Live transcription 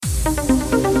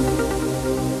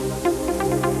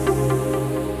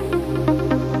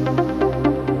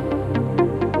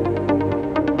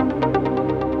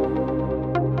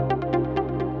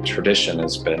Tradition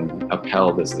has been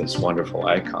upheld as this wonderful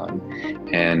icon.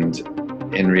 And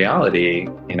in reality,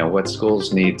 what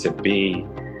schools need to be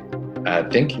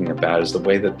thinking about is the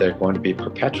way that they're going to be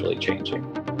perpetually changing.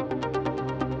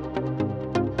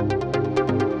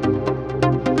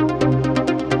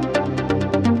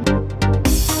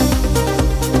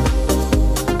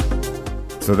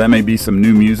 So that may be some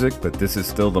new music, but this is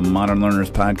still the Modern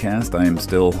Learners Podcast. I am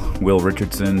still Will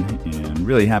Richardson, and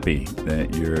really happy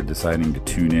that you're deciding to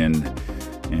tune in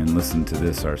and listen to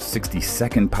this, our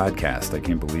 60-second podcast. I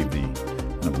can't believe the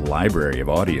kind of library of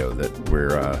audio that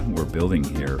we're building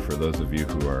here for those of you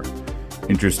who are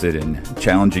interested in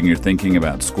challenging your thinking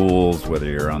about schools, whether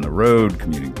you're on the road,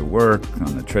 commuting to work,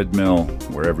 on the treadmill,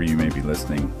 wherever you may be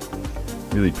listening.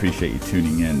 Really appreciate you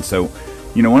tuning in. So,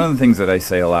 one of the things that I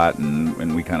say a lot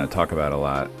and we kind of talk about a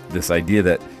lot, this idea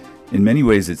that in many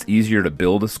ways it's easier to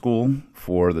build a school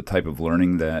for the type of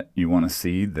learning that you want to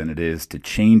see than it is to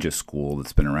change a school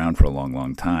that's been around for a long,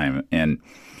 long time. And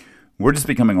we're just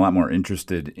becoming a lot more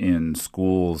interested in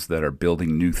schools that are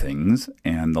building new things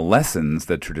and the lessons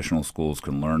that traditional schools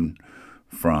can learn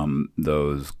from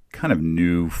those kind of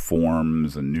new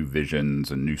forms and new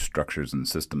visions and new structures and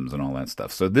systems and all that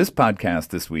stuff. So this podcast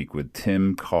this week with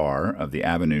Tim Carr of the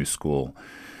Avenue School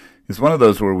is one of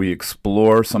those where we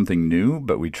explore something new,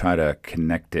 but we try to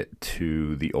connect it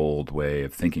to the old way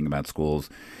of thinking about schools.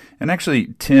 And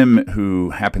actually, Tim,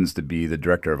 who happens to be the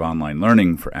director of online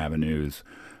learning for Avenues,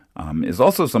 is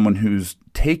also someone who's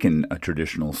taken a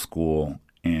traditional school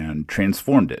and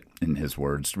transformed it, in his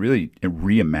words, really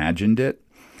reimagined it.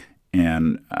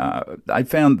 And I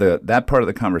found that part of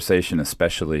the conversation,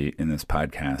 especially in this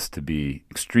podcast, to be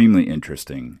extremely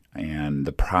interesting. And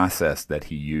the process that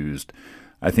he used,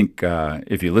 I think,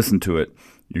 if you listen to it,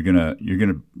 you're gonna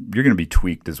be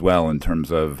tweaked as well in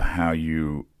terms of how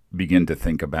you begin to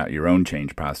think about your own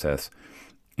change process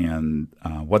and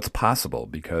what's possible.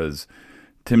 Because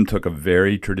Tim took a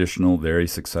very traditional, very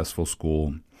successful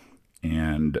school,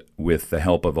 and with the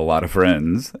help of a lot of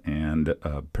friends and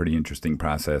a pretty interesting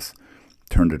process,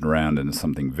 turned it around into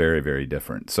something very, very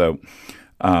different. So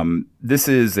this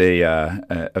is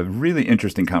a really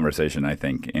interesting conversation, I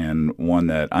think, and one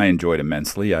that I enjoyed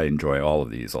immensely. I enjoy all of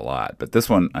these a lot, but this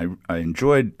one I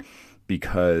enjoyed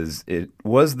because it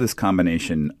was this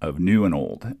combination of new and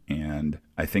old, and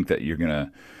I think that you're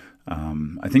gonna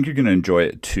enjoy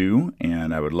it too.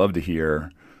 And I would love to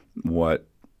hear what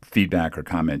feedback or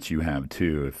comments you have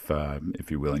too,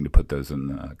 if you're willing to put those in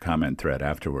the comment thread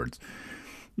afterwards.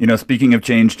 Speaking of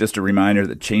change, just a reminder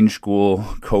that Change School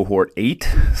Cohort 8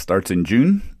 starts in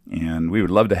June, and we would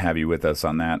love to have you with us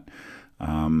on that.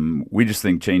 We just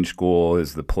think Change School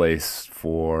is the place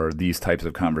for these types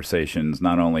of conversations,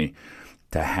 not only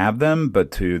to have them,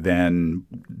 but to then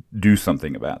do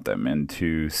something about them and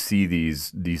to see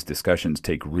these discussions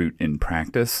take root in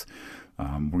practice.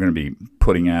 We're going to be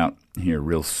putting out here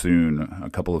real soon a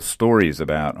couple of stories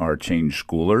about our change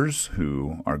schoolers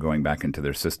who are going back into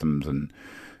their systems and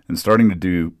starting to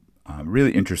do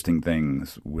really interesting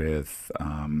things with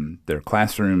their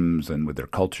classrooms and with their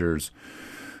cultures.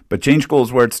 But Change School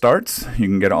is where it starts. You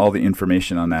can get all the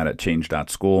information on that at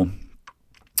change.school.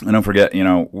 And don't forget,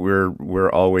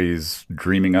 we're always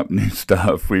dreaming up new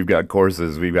stuff. We've got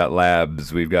courses, we've got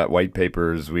labs, we've got white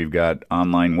papers, we've got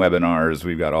online webinars,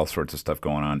 we've got all sorts of stuff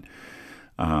going on.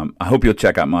 I hope you'll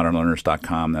check out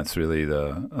modernlearners.com. That's really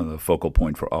the focal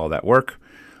point for all that work.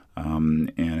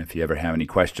 And if you ever have any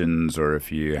questions or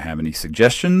if you have any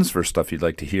suggestions for stuff you'd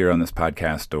like to hear on this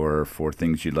podcast or for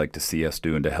things you'd like to see us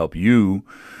do and to help you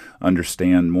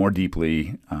understand more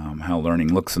deeply how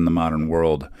learning looks in the modern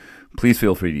world, please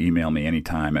feel free to email me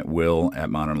anytime at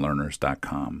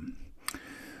will@modernlearners.com.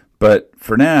 But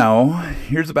for now,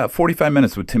 here's about 45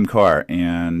 minutes with Tim Carr,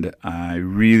 and I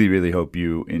really, really hope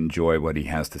you enjoy what he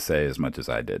has to say as much as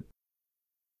I did.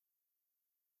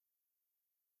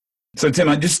 So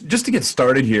Tim, just to get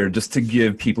started here, just to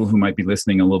give people who might be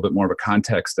listening a little bit more of a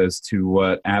context as to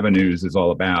what Avenues is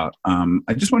all about,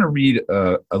 I just want to read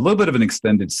a little bit of an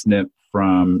extended snip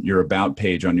from your About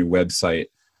page on your website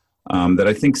that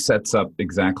I think sets up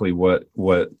exactly what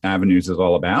Avenues is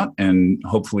all about and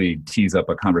hopefully tees up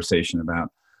a conversation about,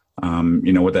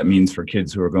 what that means for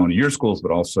kids who are going to your schools,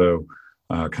 but also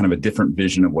kind of a different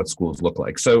vision of what schools look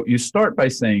like. So you start by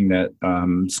saying that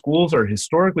schools are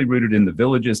historically rooted in the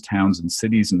villages, towns, and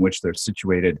cities in which they're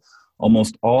situated.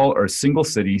 Almost all are single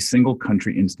city, single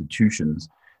country institutions.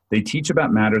 They teach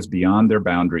about matters beyond their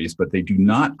boundaries, but they do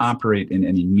not operate in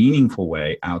any meaningful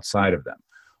way outside of them.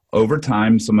 Over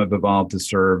time, some have evolved to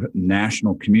serve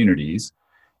national communities.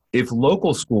 If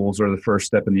local schools are the first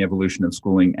step in the evolution of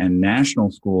schooling and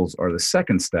national schools are the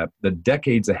second step, the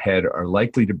decades ahead are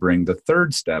likely to bring the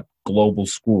third step, global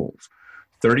schools.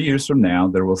 30 years from now,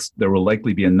 there will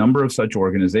likely be a number of such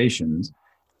organizations.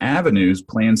 Avenues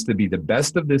plans to be the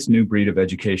best of this new breed of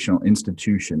educational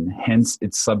institution, hence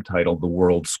its subtitle, The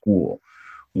World School.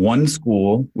 One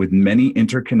school with many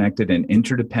interconnected and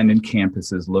interdependent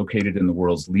campuses located in the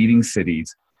world's leading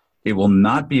cities. It will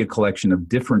not be a collection of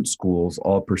different schools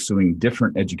all pursuing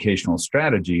different educational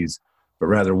strategies, but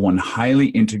rather one highly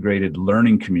integrated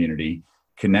learning community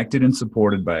connected and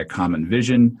supported by a common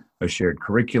vision, a shared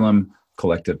curriculum,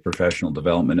 collective professional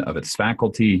development of its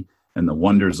faculty, and the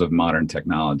wonders of modern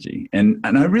technology. And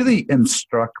I really am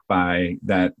struck by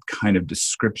that kind of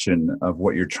description of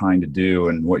what you're trying to do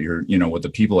and what what the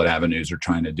people at Avenues are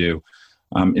trying to do.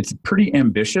 It's pretty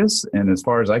ambitious, and as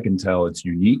far as I can tell, it's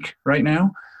unique right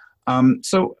now.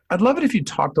 So I'd love it if you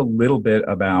talked a little bit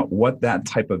about what that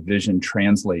type of vision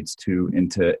translates to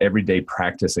into everyday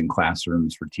practice in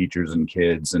classrooms for teachers and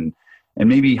kids, and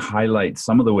maybe highlight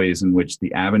some of the ways in which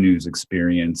the Avenues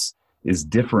experience is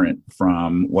different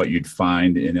from what you'd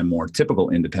find in a more typical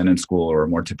independent school or a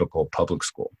more typical public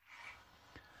school.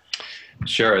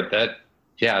 Sure.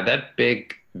 That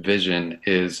big vision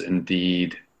is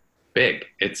indeed big.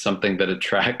 It's something that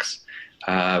attracts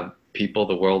people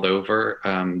the world over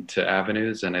to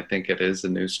Avenues, and I think it is a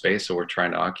new space that we're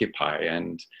trying to occupy.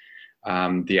 And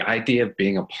the idea of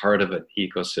being a part of an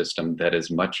ecosystem that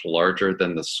is much larger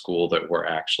than the school that we're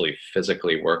actually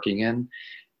physically working in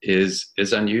is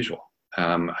unusual.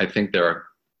 I think there are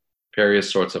various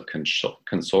sorts of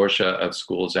consortia of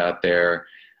schools out there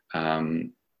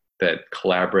that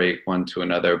collaborate one to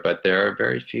another, but there are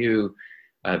very few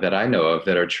that I know of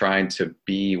that are trying to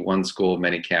be one school,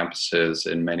 many campuses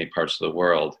in many parts of the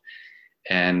world,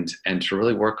 and to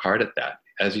really work hard at that.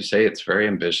 As you say, it's very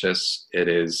ambitious. It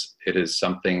is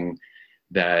something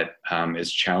that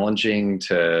is challenging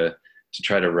to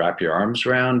try to wrap your arms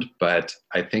around, but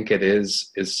I think it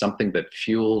is something that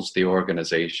fuels the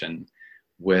organization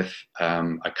with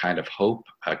a kind of hope,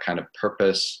 a kind of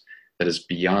purpose that is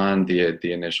beyond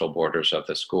the initial borders of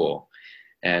the school.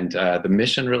 And the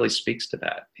mission really speaks to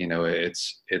that.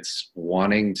 It's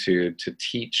wanting to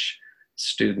teach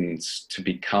students to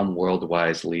become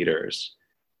world-wise leaders,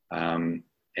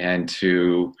 and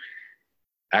to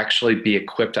actually be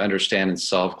equipped to understand and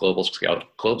solve global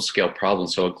scale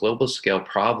problems. So a global scale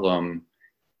problem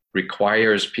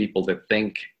requires people to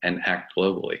think and act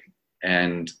globally.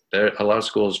 And a lot of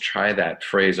schools try that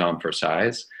phrase on for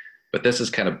size, but this is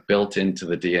kind of built into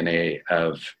the DNA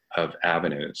of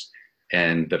Avenues.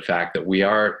 And the fact that we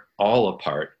are all a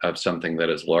part of something that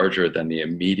is larger than the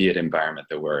immediate environment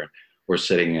that we're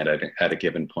sitting at a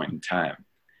given point in time.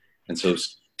 And so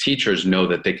teachers know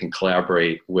that they can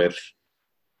collaborate with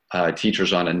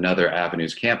teachers on another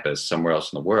Avenues campus somewhere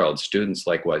else in the world. Students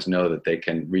likewise know that they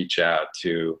can reach out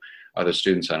to other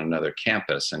students on another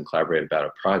campus and collaborate about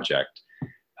a project.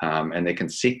 And they can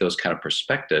seek those kind of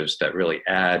perspectives that really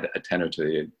add a tenor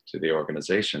to the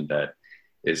organization that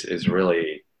is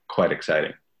really quite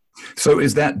exciting. So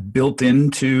is that built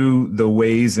into the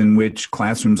ways in which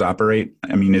classrooms operate?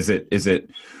 I mean, is it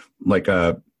like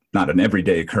not an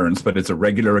everyday occurrence, but it's a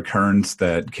regular occurrence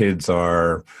that kids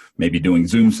are maybe doing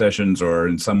Zoom sessions or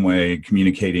in some way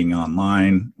communicating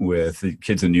online with the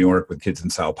kids in New York, with kids in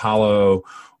Sao Paulo,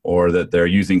 or that they're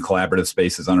using collaborative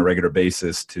spaces on a regular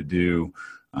basis to do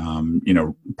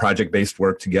project-based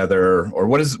work together? Or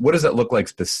what does that look like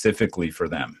specifically for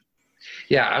them?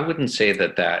 Yeah, I wouldn't say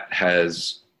that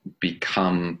has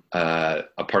become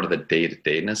a part of the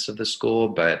day-to-dayness of the school,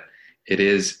 but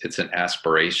it's an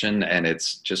aspiration, and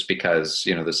it's just because,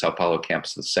 the Sao Paulo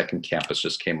campus, the second campus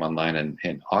just came online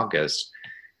in August.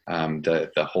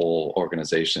 The whole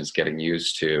organization is getting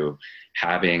used to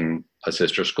having a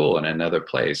sister school in another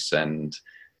place and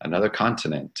another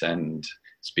continent and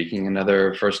speaking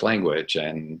another first language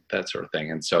and that sort of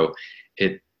thing. And so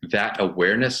that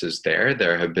awareness is there.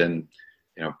 There have been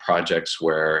projects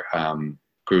where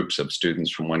groups of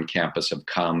students from one campus have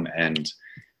come and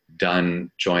done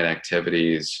joint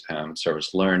activities,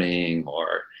 service learning,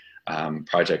 or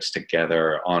projects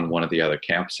together on one of the other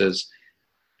campuses.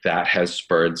 That has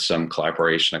spurred some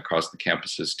collaboration across the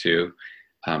campuses too.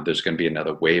 There's going to be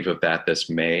another wave of that this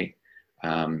May,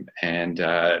 and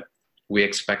we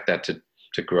expect that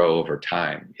to grow over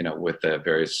time, with the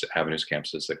various Avenues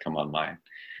campuses that come online.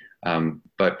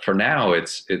 But for now,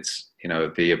 it's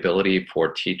the ability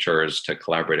for teachers to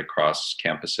collaborate across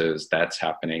campuses. That's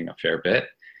happening a fair bit.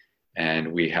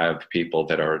 And we have people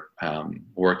that are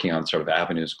working on sort of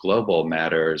Avenues Global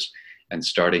matters and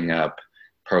starting up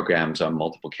programs on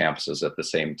multiple campuses at the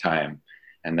same time.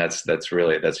 And that's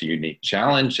a unique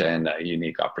challenge and a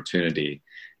unique opportunity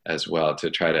as well to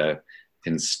try to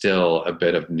instill a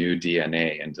bit of new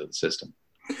DNA into the system.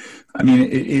 I mean,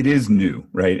 it is new,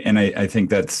 right? And I think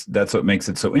that's what makes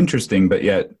it so interesting, but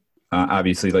yet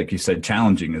obviously, like you said,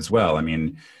 challenging as well. I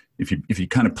mean, if you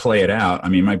kind of play it out, I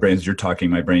mean, my brain's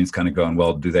kind of going,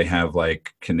 well, do they have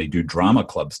can they do drama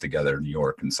clubs together in New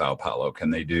York and Sao Paulo?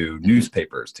 Can they do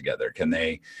newspapers together? Can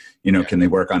they, can they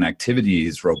work on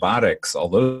activities, robotics, all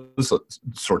those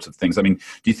sorts of things? I mean,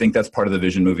 do you think that's part of the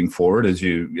vision moving forward as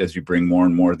you bring more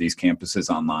and more of these campuses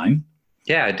online?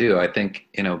 Yeah, I do. I think,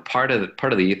 part of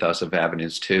the ethos of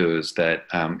Avenues too is that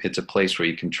it's a place where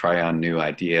you can try on new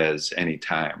ideas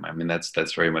anytime. I mean,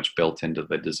 that's very much built into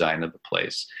the design of the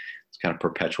place. It's kind of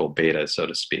perpetual beta, so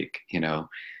to speak.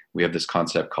 We have this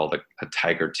concept called a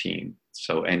tiger team.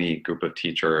 So any group of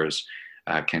teachers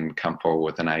can come forward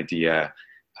with an idea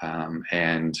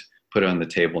and put it on the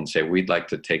table and say, we'd like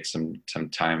to take some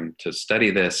time to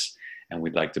study this, and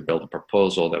we'd like to build a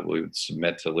proposal that we would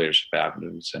submit to Leadership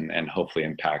Avenues and hopefully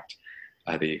impact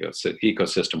the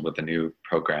ecosystem with a new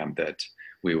program that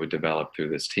we would develop through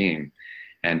this team.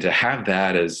 And to have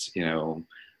that as,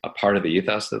 a part of the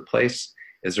ethos of the place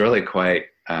is really quite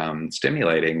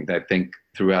stimulating, I think,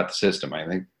 throughout the system. I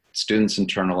think students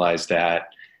internalize that,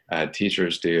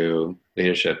 teachers do,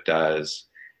 leadership does.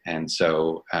 And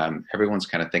so everyone's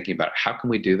kind of thinking about how can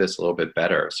we do this a little bit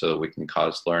better so that we can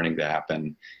cause learning to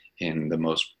happen in the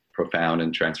most profound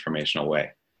and transformational way.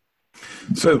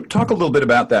 So talk a little bit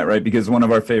about that, right? Because one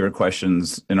of our favorite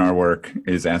questions in our work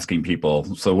is asking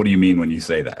people, so what do you mean when you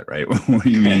say that, right? What do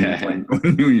you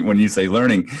mean when you say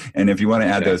learning? And if you want to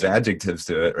add those adjectives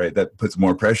to it, right, that puts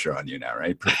more pressure on you now,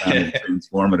 right? Profound and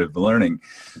transformative learning.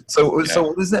 So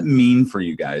what does that mean for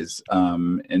you guys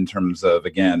in terms of,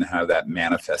 again, how that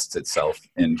manifests itself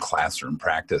in classroom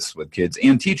practice with kids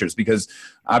and teachers? Because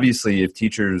obviously if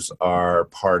teachers are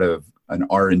part of an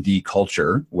R&D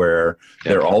culture where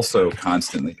they're also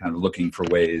constantly kind of looking for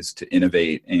ways to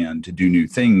innovate and to do new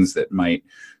things that might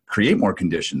create more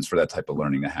conditions for that type of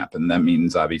learning to happen. That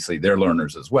means obviously they're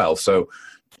learners as well. So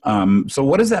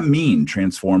what does that mean,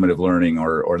 transformative learning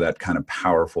or that kind of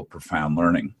powerful, profound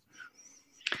learning?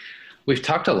 We've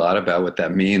talked a lot about what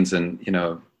that means. And,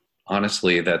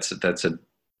 honestly, that's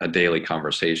a daily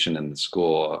conversation in the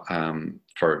school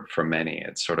for many.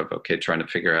 It's sort of, trying to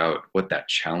figure out what that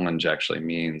challenge actually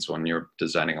means when you're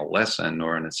designing a lesson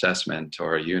or an assessment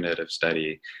or a unit of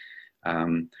study.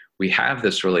 We have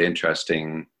this really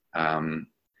interesting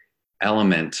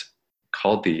element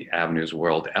called the Avenues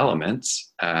World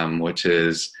Elements, which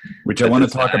I want to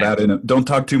talk about. Don't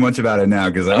talk too much about it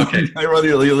now, because I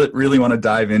really want to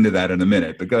dive into that in a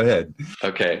minute, but go ahead.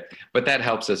 Okay, but that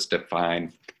helps us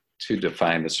define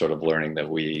the sort of learning that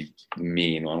we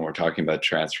mean when we're talking about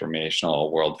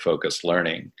transformational world-focused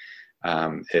learning.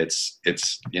 It's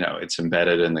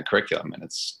embedded in the curriculum, and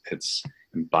it's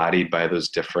embodied by those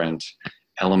different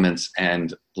elements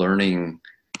and learning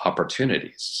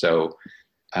opportunities. So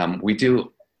we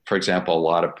do, for example, a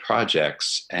lot of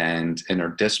projects and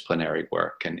interdisciplinary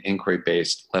work and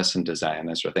inquiry-based lesson design,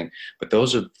 that sort of thing. But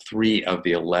those are 3 of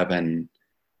the 11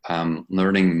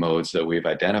 learning modes that we've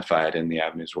identified in the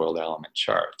Avenues World Element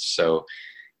Charts. So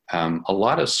a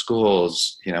lot of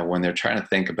schools, when they're trying to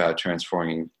think about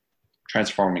transforming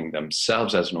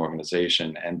themselves as an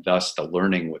organization and thus the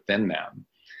learning within them,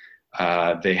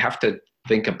 they have to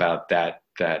think about that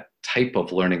type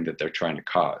of learning that they're trying to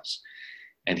cause.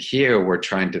 And here we're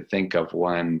trying to think of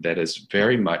one that is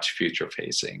very much future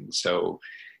facing. So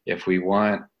if we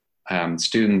want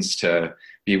students to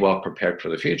be well prepared for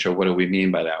the future, what do we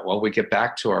mean by that? Well, we get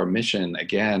back to our mission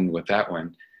again with that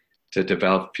one, to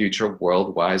develop future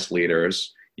world-wise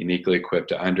leaders uniquely equipped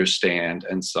to understand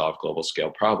and solve global scale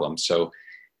problems. So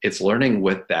it's learning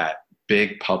with that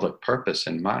big public purpose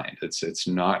in mind. It's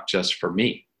not just for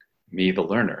me the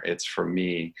learner. It's for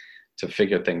me to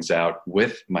figure things out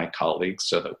with my colleagues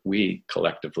so that we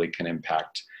collectively can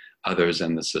impact others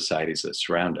in the societies that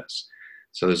surround us.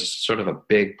 So there's sort of a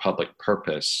big public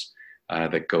purpose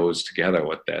that goes together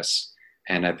with this.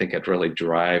 And I think it really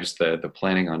drives the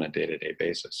planning on a day-to-day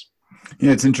basis.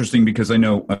 Yeah, it's interesting because I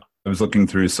know I was looking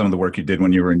through some of the work you did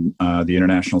when you were in the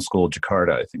International School of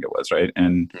Jakarta, I think it was, right?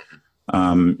 And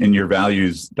in your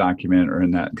values document, or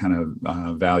in that kind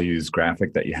of values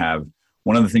graphic that you have,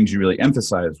 one of the things you really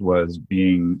emphasized was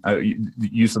being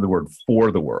use of the word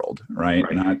for the world, right?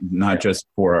 Not just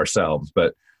for ourselves,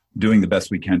 but doing the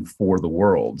best we can for the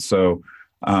world. So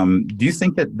do you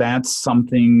think that that's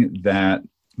something that,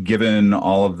 given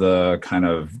all of the kind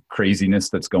of craziness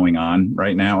that's going on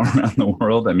right now around the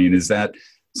world, I mean, is that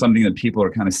something that people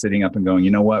are kind of sitting up and going, you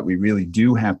know what, we really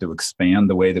do have to expand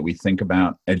the way that we think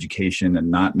about education and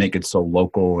not make it so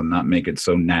local and not make it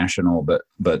so national,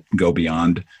 but go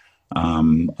beyond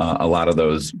a lot of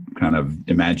those kind of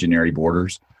imaginary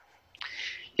borders?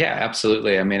 Yeah,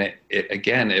 absolutely. I mean,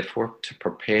 again, if we're to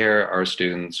prepare our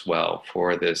students well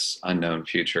for this unknown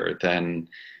future, then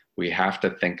we have to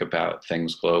think about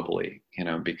things globally,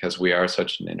 because we are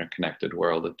such an interconnected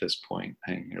world at this point.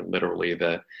 And, literally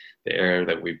the air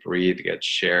that we breathe gets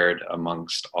shared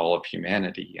amongst all of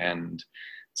humanity. And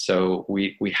so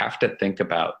we have to think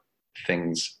about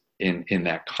things in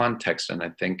that context. And I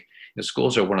think the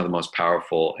schools are one of the most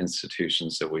powerful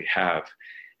institutions that we have.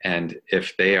 And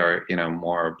if they are,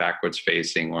 more backwards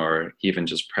facing or even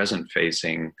just present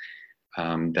facing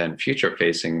than future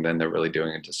facing, then they're really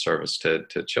doing a disservice to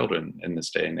children in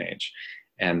this day and age.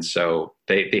 And so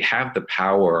they have the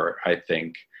power, I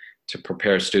think, to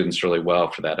prepare students really well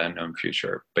for that unknown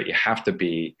future. But you have to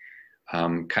be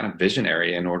kind of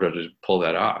visionary in order to pull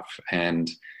that off. And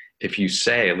if you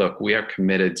say, look, we are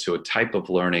committed to a type of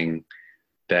learning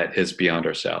that is beyond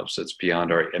ourselves, it's beyond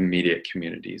our immediate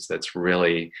communities, that's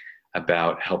really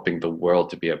about helping the world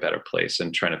to be a better place,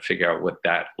 and trying to figure out what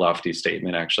that lofty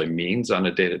statement actually means on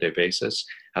a day-to-day basis,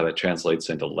 how that translates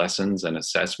into lessons and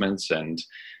assessments and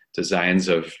designs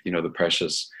of, the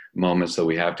precious moments that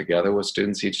we have together with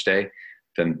students each day,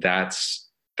 then that's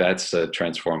a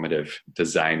transformative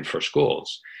design for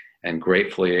schools. And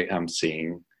gratefully, I'm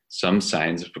seeing some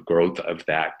signs of growth of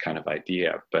that kind of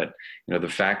idea. But, the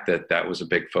fact that that was a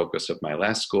big focus of my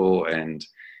last school and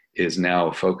is now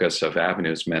a focus of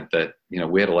Avenues meant that,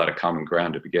 we had a lot of common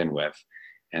ground to begin with.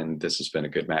 And this has been a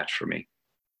good match for me.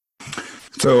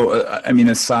 So,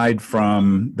 aside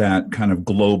from that kind of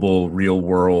global, real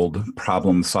world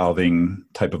problem solving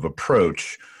type of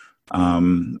approach,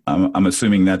 I'm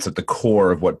assuming that's at the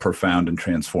core of what profound and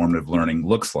transformative learning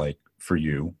looks like for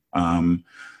you.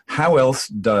 How else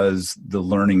does the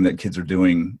learning that kids are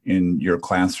doing in your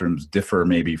classrooms differ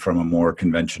maybe from a more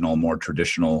conventional, more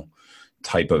traditional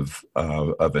type of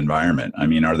environment? I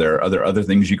mean, are there other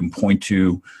things you can point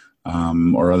to,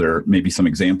 or other maybe some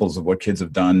examples of what kids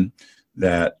have done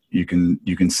that you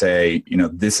can say,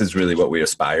 this is really what we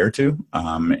aspire to,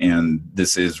 and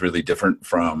this is really different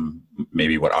from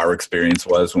maybe what our experience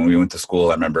was when we went to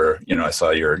school? I remember, I saw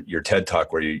your TED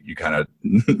Talk where you kind of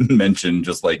mentioned,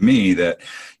 just like me, that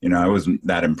I wasn't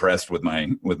that impressed with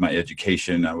my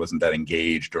education. I wasn't that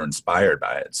engaged or inspired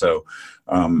by it. So,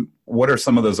 what are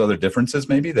some of those other differences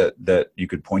maybe that you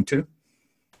could point to?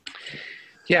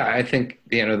 Yeah, I think,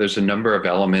 there's a number of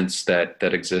elements that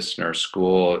exist in our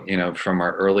school, from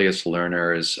our earliest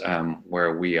learners,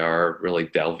 where we are really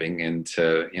delving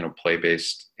into,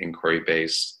 play-based,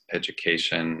 inquiry-based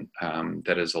education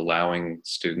that is allowing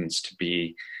students to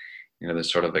be, the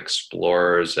sort of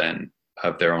explorers and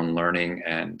of their own learning,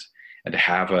 and to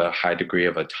have a high degree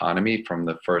of autonomy from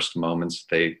the first moments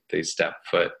they step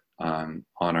foot on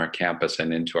our campus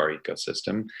and into our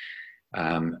ecosystem.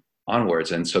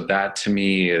 Onwards. And so that to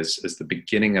me is the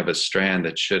beginning of a strand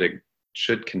that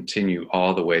should continue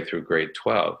all the way through grade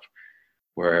 12,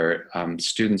 where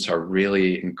students are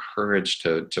really encouraged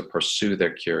to pursue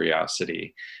their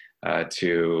curiosity,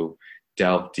 to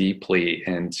delve deeply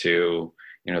into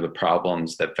the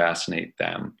problems that fascinate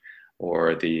them,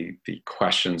 or the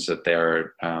questions that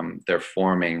they're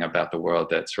forming about the world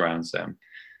that surrounds them.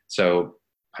 So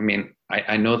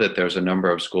I know that there's a number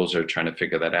of schools that are trying to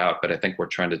figure that out, but I think we're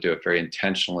trying to do it very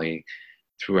intentionally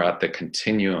throughout the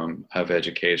continuum of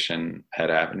education at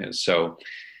Avenues. So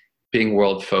being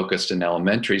world focused in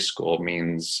elementary school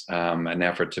means an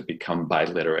effort to become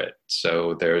biliterate.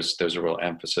 So there's a real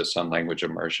emphasis on language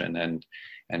immersion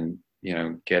and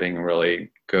getting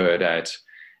really good at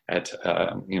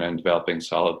developing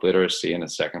solid literacy in a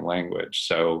second language.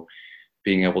 So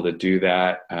being able to do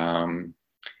that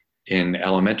in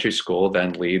elementary school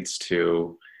then leads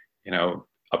to,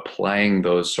 applying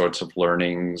those sorts of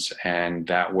learnings and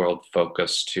that world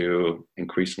focus to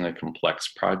increasingly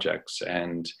complex projects,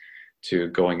 and to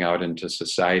going out into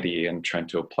society and trying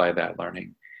to apply that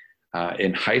learning.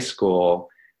 In high school,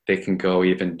 they can go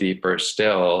even deeper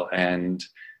still and,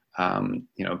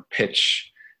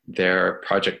 pitch their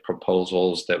project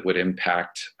proposals that would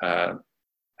impact the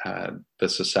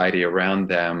society around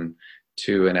them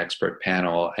to an expert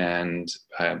panel, and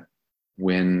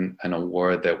win an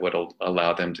award that would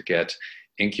allow them to get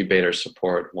incubator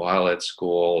support while at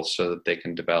school so that they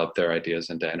can develop their ideas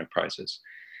into enterprises.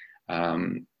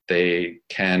 They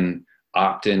can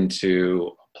opt in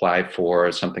to apply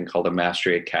for something called a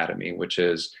Mastery Academy, which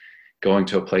is going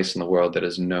to a place in the world that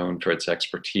is known for its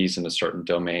expertise in a certain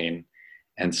domain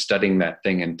and studying that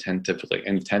thing intensively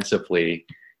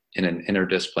in an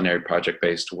interdisciplinary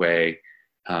project-based way,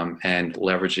 and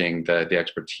leveraging the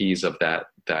expertise of that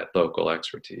local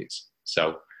expertise.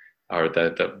 So, or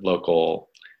the local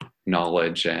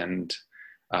knowledge and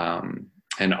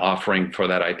offering for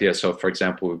that idea. So, for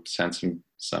example, we've sent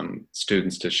some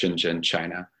students to Shenzhen,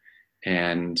 China,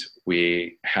 and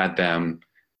we had them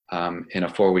in a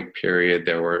 4-week period.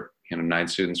 There were 9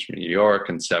 students from New York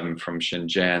and 7 from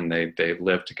Shenzhen. They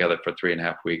lived together for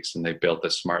 3.5 weeks, and they built a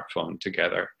smartphone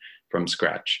together from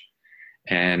scratch.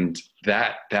 And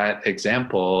that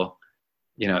example,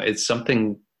 it's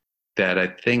something that I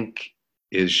think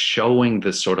is showing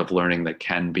the sort of learning that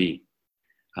can be.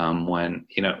 When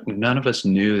none of us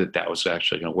knew that was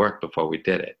actually going to work before we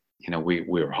did it. We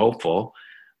were hopeful,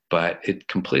 but it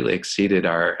completely exceeded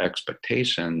our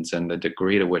expectations, and the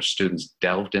degree to which students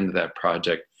delved into that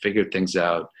project, figured things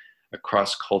out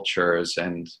across cultures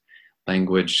and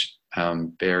language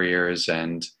barriers,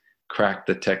 and cracked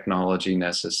the technology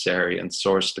necessary and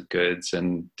sourced the goods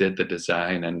and did the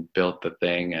design and built the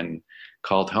thing and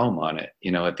called home on it,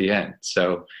 at the end.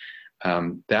 So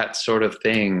that sort of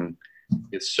thing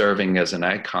is serving as an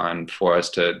icon for us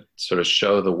to sort of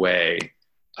show the way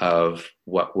of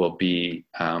what we'll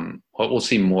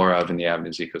see more of in the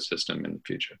Avenues ecosystem in the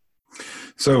future.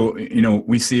 So,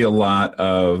 we see a lot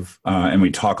of, and we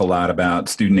talk a lot about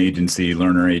student agency,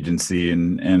 learner agency,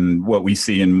 and what we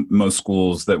see in most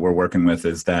schools that we're working with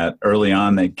is that early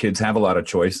on, the kids have a lot of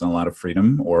choice and a lot of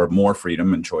freedom, or more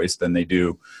freedom and choice than they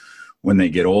do when they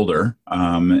get older.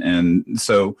 And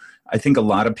so I think a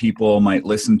lot of people might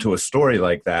listen to a story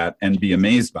like that and be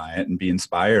amazed by it and be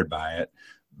inspired by it,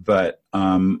 but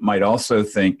might also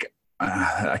think,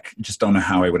 I just don't know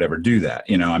how I would ever do that.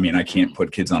 I can't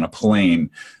put kids on a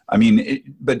plane.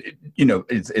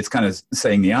 It's kind of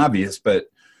saying the obvious,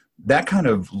 but that kind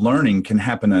of learning can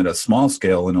happen at a small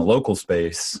scale in a local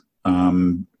space,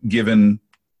 given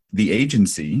the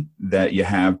agency that you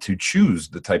have to choose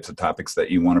the types of topics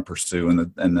that you want to pursue and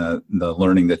the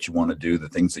learning that you want to do, the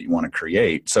things that you want to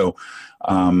create. So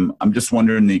I'm just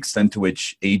wondering the extent to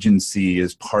which agency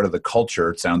is part of the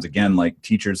culture. It sounds again like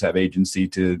teachers have agency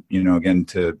to,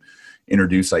 to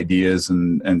introduce ideas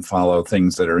and follow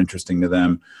things that are interesting to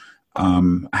them.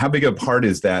 How big a part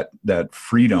is that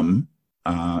freedom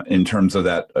in terms of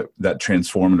that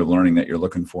transformative learning that you're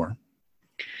looking for?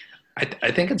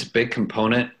 I think it's a big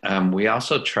component. We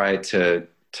also try to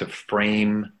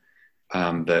frame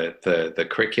the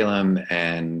curriculum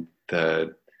and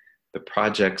the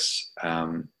projects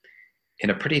in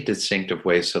a pretty distinctive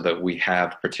way so that we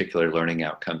have particular learning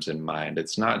outcomes in mind.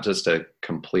 It's not just a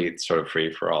complete sort of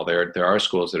free for all. There are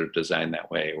schools that are designed that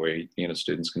way, where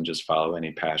students can just follow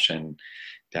any passion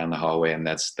down the hallway, and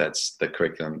that's the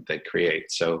curriculum they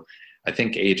create. So I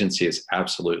think agency is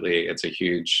it's a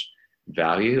huge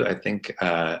value, I think,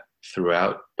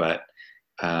 throughout, but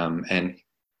and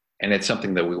it's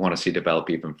something that we want to see develop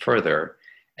even further.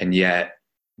 And yet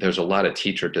there's a lot of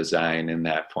teacher design in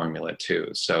that formula too.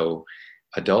 So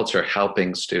adults are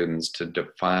helping students to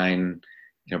define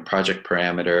project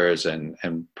parameters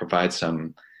and provide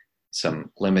some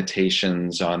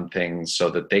limitations on things so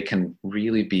that they can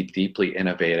really be deeply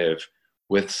innovative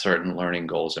with certain learning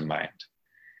goals in mind.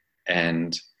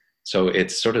 And so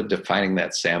it's sort of defining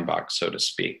that sandbox, so to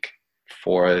speak,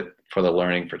 for the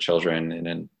learning for children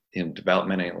in a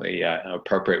developmentally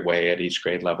appropriate way at each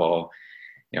grade level,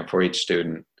 for each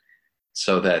student,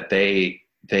 so that they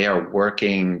are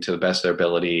working to the best of their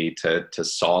ability to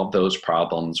solve those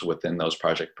problems within those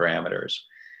project parameters.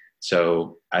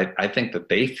 So I think that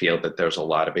they feel that there's a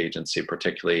lot of agency,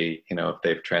 particularly, if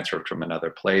they've transferred from another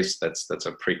place. That's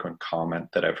a frequent comment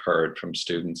that I've heard from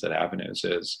students at Avenues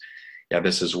is, yeah,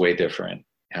 this is way different,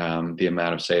 the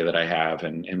amount of say that I have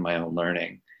in my own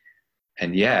learning.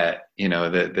 And yet,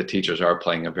 the teachers are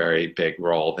playing a very big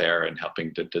role there in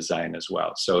helping to design as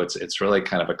well. So it's really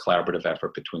kind of a collaborative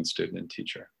effort between student and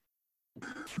teacher.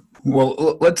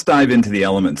 Well, let's dive into the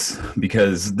elements,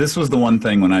 because this was the one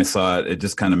thing when I saw it, it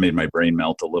just kind of made my brain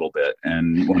melt a little bit.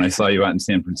 And when I saw you out in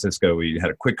San Francisco, we had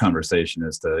a quick conversation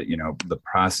as to, the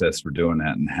process for doing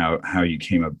that and how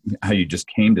you just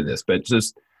came to this. But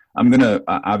just, I'm going to,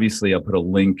 obviously I'll put a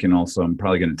link, and also I'm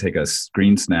probably going to take a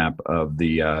screen snap of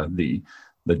the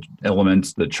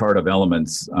elements, the chart of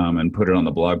elements, and put it on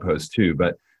the blog post too.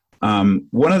 But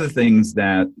One of the things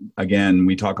that, again,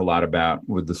 we talk a lot about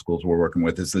with the schools we're working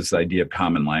with is this idea of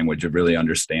common language, of really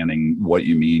understanding what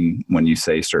you mean when you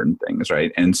say certain things,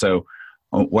 right? And so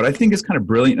what I think is kind of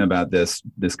brilliant about this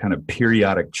kind of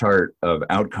periodic chart of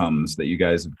outcomes that you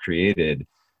guys have created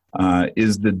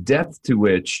is the depth to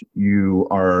which you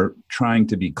are trying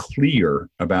to be clear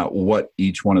about what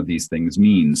each one of these things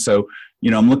means. So,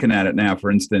 I'm looking at it now.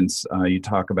 For instance, you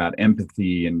talk about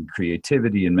empathy and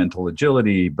creativity and mental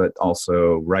agility, but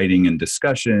also writing and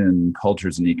discussion,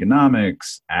 cultures and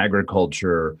economics,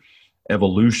 agriculture,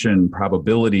 evolution,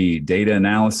 probability, data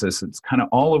analysis. It's kind of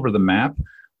all over the map.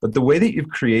 But the way that you've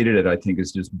created it, I think,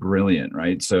 is just brilliant,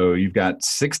 right? So you've got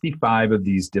 65 of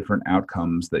these different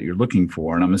outcomes that you're looking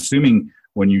for. And I'm assuming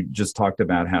when you just talked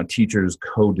about how teachers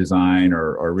co-design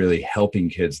or are really helping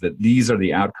kids, that these are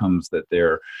the outcomes that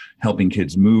they're helping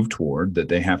kids move toward, that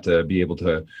they have to be able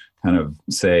to kind of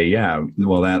say, yeah,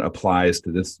 well, that applies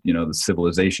to this, the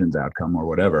civilization's outcome or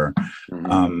whatever.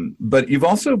 Mm-hmm. But you've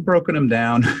also broken them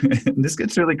down, and this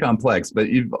gets really complex, but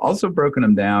you've also broken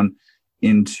them down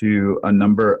into a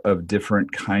number of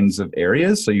different kinds of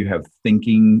areas. So you have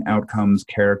thinking outcomes,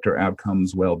 character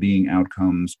outcomes, well-being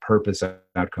outcomes, purpose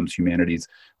outcomes, humanity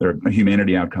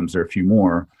outcomes. There are a few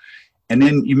more. And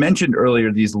then you mentioned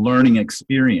earlier these learning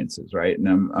experiences, right? And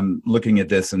I'm looking at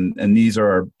this, and these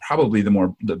are probably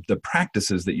the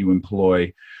practices that you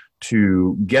employ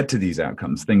to get to these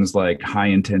outcomes. Things like high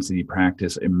intensity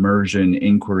practice, immersion,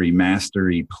 inquiry,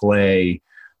 mastery, play,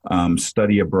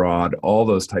 study abroad, all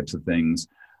those types of things.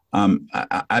 I'll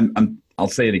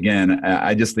say it again.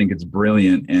 I just think it's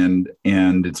brilliant, and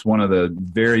it's one of the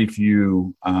very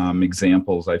few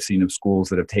examples I've seen of schools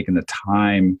that have taken the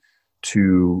time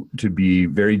to be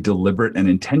very deliberate and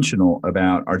intentional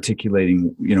about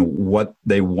articulating, what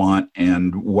they want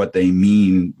and what they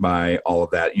mean by all of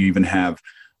that. You even have,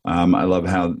 I love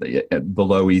how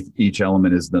below each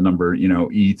element is the number,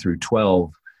 E through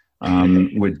 12.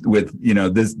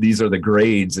 These are the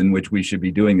grades in which we should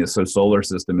be doing this. So solar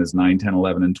system is 9, 10,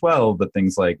 11, and 12, but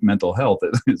things like mental health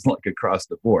is like across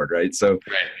the board, right? So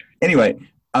anyway,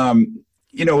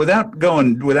 without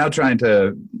trying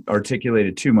to articulate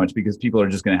it too much, because people are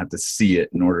just going to have to see it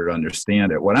in order to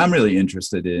understand it. What I'm really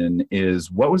interested in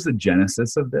is, what was the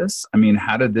genesis of this? I mean,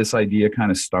 how did this idea kind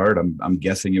of start? I'm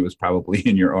guessing it was probably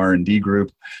in your R&D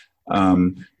group.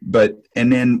 And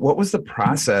then what was the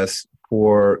process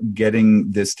for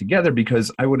getting this together?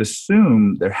 Because I would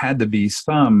assume there had to be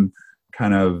some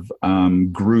kind of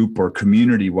group or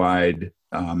community-wide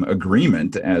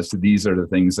agreement as to these are the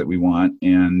things that we want,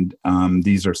 and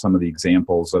these are some of the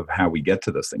examples of how we get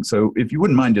to this thing. So if you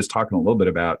wouldn't mind just talking a little bit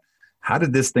about, how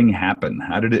did this thing happen?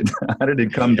 How did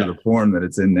it come to the form that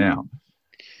it's in now?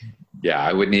 Yeah,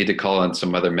 I would need to call on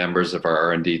some other members of our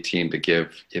R&D team to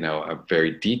give, a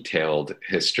very detailed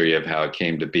history of how it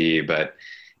came to be, but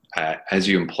as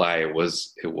you imply, it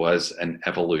was an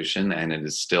evolution, and it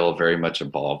is still very much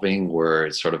evolving. We're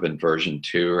sort of in version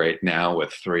 2 right now,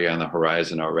 with 3 on the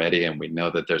horizon already, and we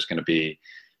know that there's going to be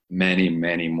many,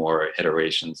 many more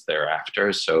iterations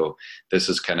thereafter. So this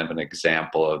is kind of an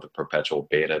example of the perpetual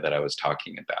beta that I was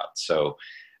talking about. So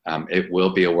it will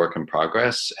be a work in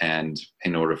progress, and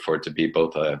in order for it to be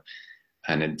both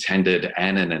an intended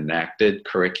and an enacted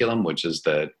curriculum, which is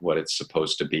what it's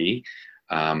supposed to be,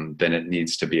 then it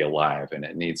needs to be alive, and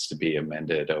it needs to be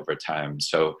amended over time.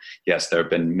 So yes, there have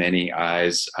been many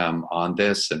eyes on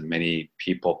this, and many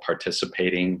people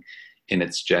participating in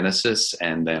its genesis,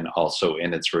 and then also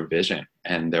in its revision.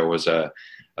 And there was a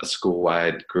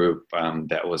school-wide group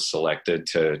that was selected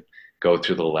to go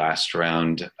through the last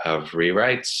round of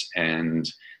rewrites, and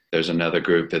there's another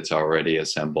group that's already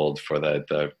assembled for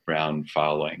the round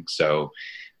following. So,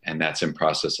 and that's in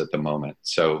process at the moment.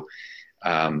 So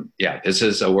this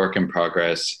is a work in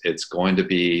progress. It's going to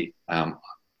be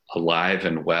alive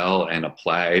and well and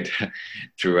applied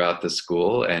throughout the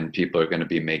school, and people are going to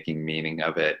be making meaning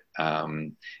of it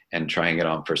and trying it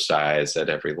on for size at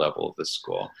every level of the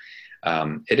school.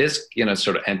 It is,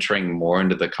 sort of entering more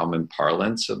into the common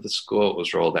parlance of the school. It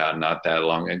was rolled out not that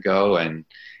long ago,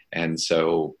 and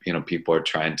so people are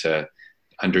trying to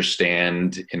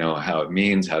understand how it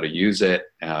means, how to use it,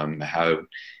 how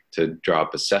to draw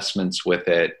up assessments with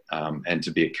it, and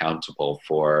to be accountable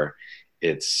for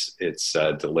its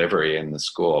delivery in the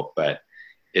school. But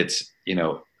it's,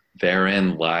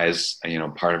 therein lies,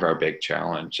 part of our big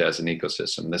challenge as an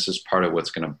ecosystem. This is part of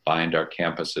what's going to bind our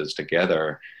campuses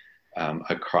together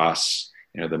across,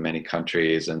 the many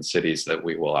countries and cities that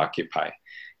we will occupy.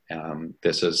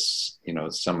 This is,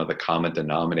 some of the common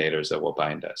denominators that will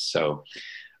bind us. So,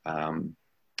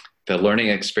 the learning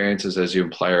experiences, as you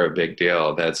imply, are a big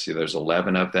deal. There's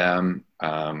 11 of them,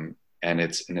 and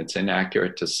it's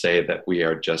inaccurate to say that we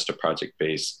are just a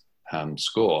project-based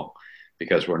school,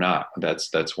 because we're not.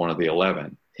 That's one of the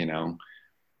 11.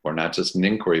 We're not just an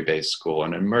inquiry-based school,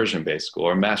 an immersion-based school,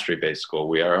 or mastery-based school.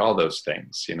 We are all those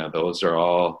things. Those are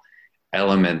all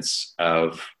elements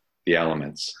of the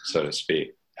elements, so to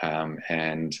speak,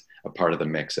 and a part of the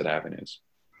mix at Avenues.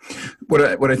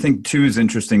 What I think too is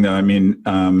interesting, though, I mean,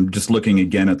 just looking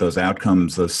again at those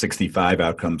outcomes, those 65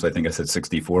 outcomes, I think I said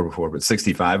 64 before, but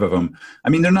 65 of them,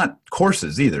 I mean, they're not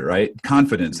courses either, right?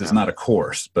 Confidence is not a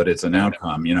course, but it's an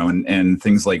outcome, and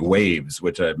things like waves,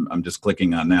 which I'm just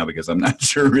clicking on now because I'm not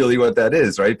sure really what that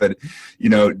is, right? But,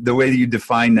 the way that you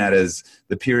define that as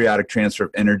the periodic transfer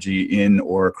of energy in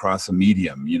or across a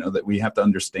medium, that we have to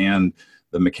understand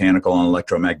the mechanical and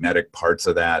electromagnetic parts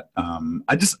of that.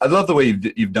 I love the way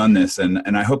you've done this. And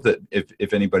I hope that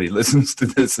if anybody listens to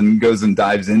this and goes and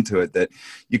dives into it, that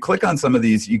you click on some of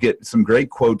these, you get some great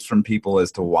quotes from people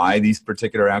as to why these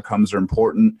particular outcomes are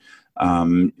important.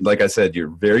 Like I said, you're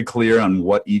very clear on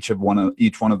what each one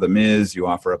of them is. You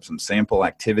offer up some sample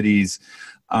activities.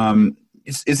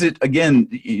 Is it, again,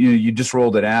 you just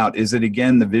rolled it out. Is it,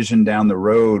 again, the vision down the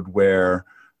road where,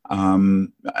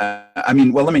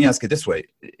 let me ask it this way.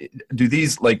 Do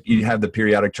these, like, you have the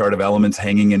periodic chart of elements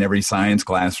hanging in every science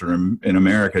classroom in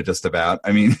America, just about.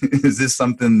 I mean, is this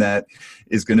something that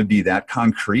is going to be that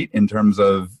concrete in terms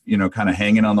of, kind of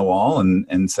hanging on the wall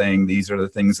and saying these are the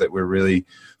things that we're really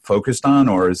focused on?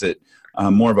 Or is it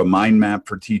more of a mind map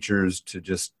for teachers to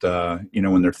just,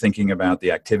 when they're thinking about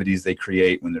the activities they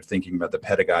create, when they're thinking about the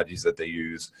pedagogies that they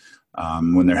use,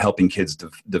 when they're helping kids to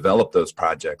develop those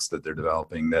projects that they're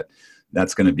developing,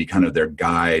 that's going to be kind of their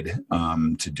guide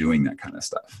to doing that kind of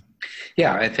stuff?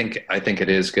 Yeah, I think it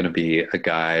is going to be a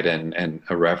guide and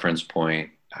a reference point,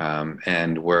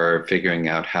 and we're figuring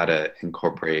out how to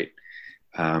incorporate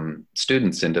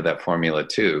students into that formula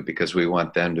too, because we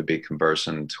want them to be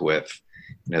conversant with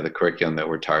the curriculum that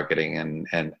we're targeting,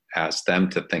 and ask them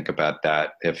to think about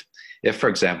that. If for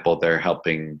example, they're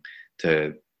helping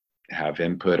to have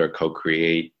input or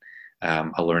co-create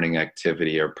a learning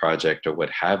activity or project or what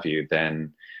have you,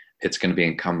 then it's going to be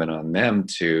incumbent on them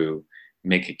to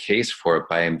make a case for it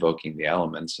by invoking the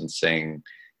elements and saying,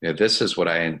 this is what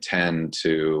I intend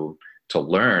to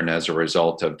learn as a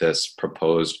result of this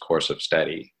proposed course of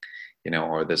study,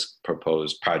 or this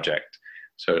proposed project,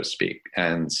 so to speak.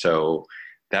 And so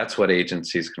that's what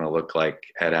agency is going to look like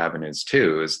at Avenues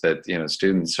too, is that,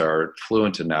 students are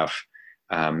fluent enough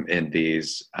in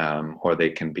these, or they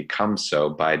can become so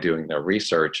by doing their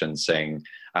research and saying,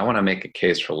 I want to make a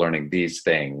case for learning these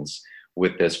things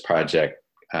with this project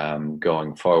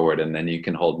going forward. And then you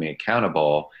can hold me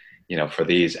accountable, for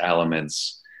these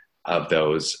elements of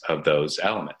those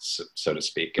elements, so to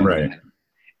speak. Right.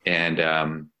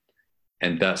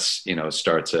 And thus,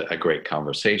 starts a great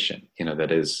conversation,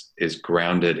 that is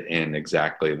grounded in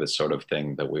exactly the sort of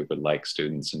thing that we would like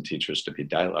students and teachers to be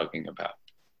dialoguing about.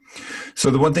 So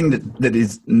the one thing that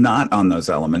is not on those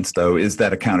elements, though, is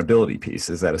that accountability piece,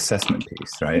 is that assessment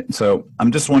piece, right? So I'm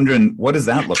just wondering, what does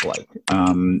that look like?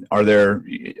 Are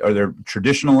there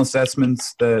traditional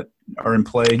assessments that are in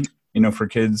play, for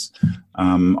kids?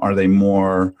 Are they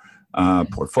more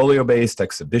portfolio-based,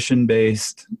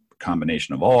 exhibition-based,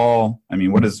 combination of all? I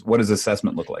mean, what does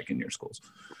assessment look like in your schools?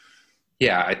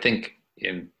 Yeah, I think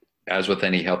as with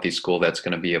any healthy school, that's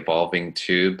going to be evolving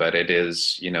too, but it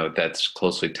is, that's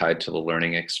closely tied to the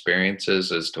learning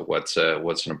experiences as to what's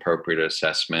an appropriate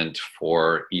assessment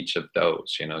for each of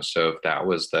those, so if that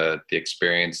was the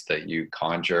experience that you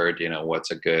conjured,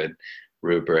 what's a good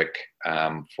rubric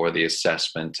for the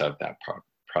assessment of that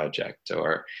project?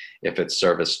 Or if it's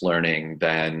service learning,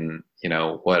 then,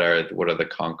 what are the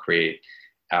concrete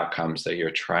outcomes that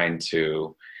you're trying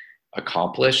to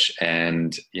accomplish?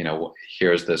 And,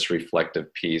 here's this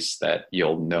reflective piece that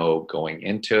you'll know going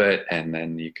into it, and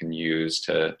then you can use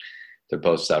to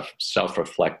both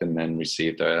self-reflect and then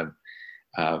receive the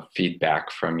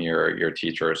feedback from your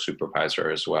teacher or supervisor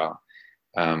as well.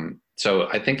 So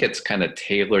I think it's kind of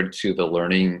tailored to the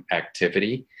learning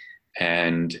activity.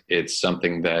 And it's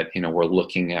something that, we're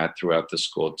looking at throughout the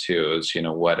school too, is,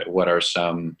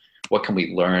 what can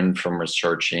we learn from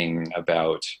researching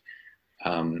about,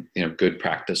 good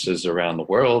practices around the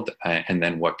world? And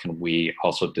then what can we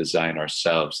also design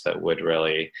ourselves that would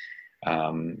really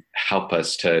help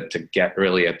us to get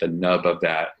really at the nub of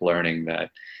that learning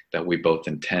that we both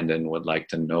intend and would like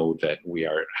to know that we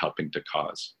are helping to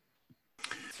cause.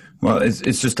 Well,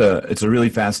 it's a really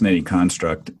fascinating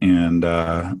construct, and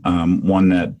one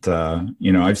that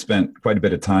I've spent quite a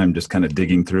bit of time just kind of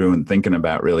digging through and thinking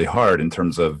about really hard in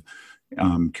terms of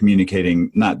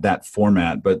communicating not that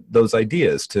format, but those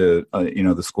ideas to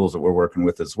the schools that we're working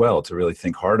with as well, to really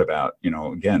think hard about,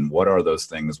 again, what are those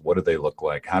things? What do they look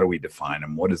like? How do we define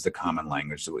them? What is the common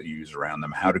language that we use around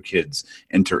them? How do kids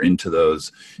enter into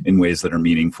those in ways that are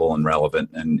meaningful and relevant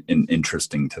and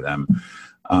interesting to them?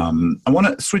 I want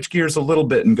to switch gears a little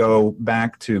bit and go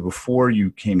back to before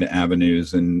you came to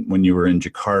Avenues and when you were in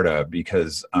Jakarta,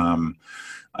 because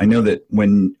I know that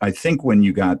when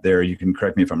you got there, you can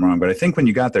correct me if I'm wrong, but I think when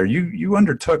you got there, you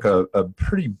undertook a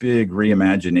pretty big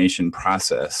reimagination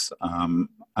process.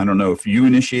 I don't know if you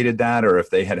initiated that or if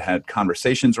they had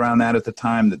conversations around that at the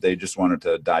time that they just wanted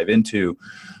to dive into.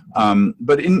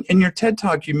 But in your TED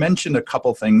Talk, you mentioned a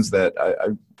couple things that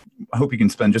I hope you can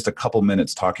spend just a couple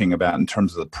minutes talking about in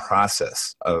terms of the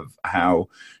process of how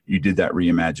you did that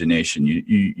reimagination.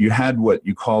 You had what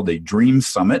you called a dream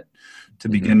summit to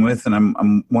begin with, and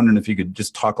I'm wondering if you could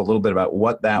just talk a little bit about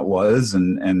what that was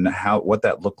and what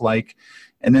that looked like.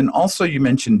 And then also you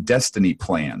mentioned destiny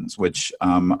plans, which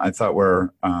I thought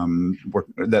were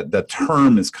that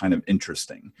term is kind of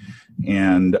interesting.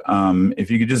 And if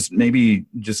you could just maybe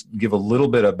just give a little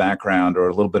bit of background or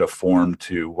a little bit of form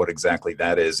to what exactly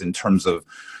that is in terms of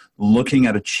looking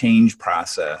at a change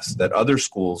process that other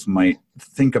schools might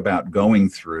think about going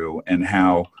through and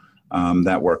how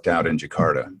that worked out in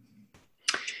Jakarta.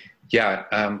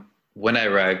 Yeah, when I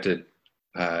arrived at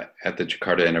the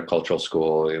Jakarta Intercultural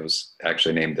School, it was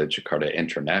actually named the Jakarta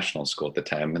International School at the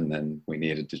time, and then we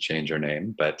needed to change our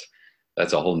name, but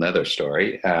that's a whole nother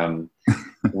story.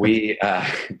 We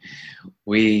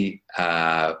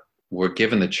were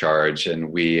given the charge,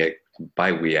 and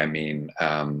by we, I mean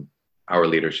our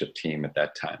leadership team at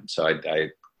that time. So I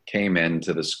came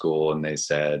into the school and they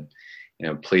said,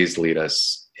 please lead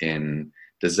us in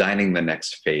designing the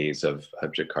next phase of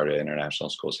Jakarta International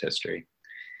School's history.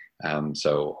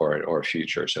 Or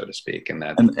future, so to speak. And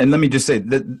let me just say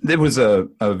that it was a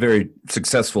very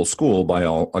successful school by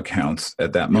all accounts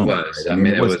at that moment.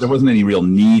 It was. Right? There wasn't any real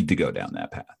need to go down that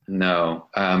path. No,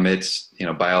 it's,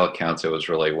 by all accounts, it was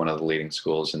really one of the leading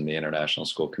schools in the international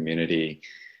school community.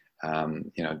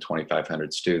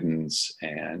 2,500 students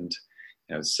and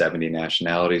 70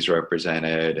 nationalities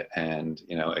represented, and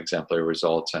exemplary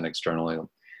results on external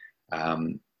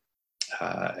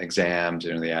exams,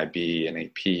 the IB and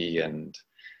AP and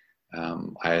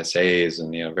ISAs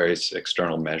and various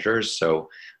external measures. So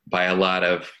by a lot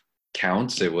of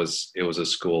counts, it was a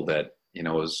school that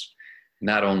was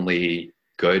not only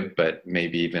good but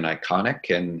maybe even iconic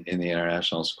in the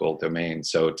international school domain.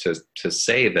 So to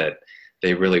say that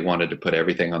they really wanted to put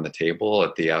everything on the table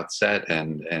at the outset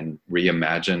and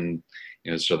reimagine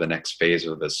so the next phase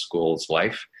of the school's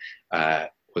life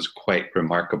was quite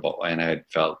remarkable, and I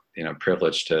felt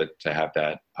privileged to have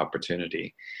that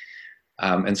opportunity.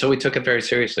 And so we took it very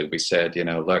seriously. We said,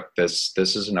 look, this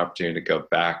is an opportunity to go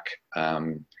back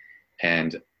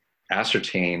and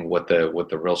ascertain what the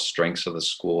real strengths of the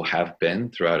school have been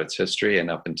throughout its history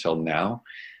and up until now.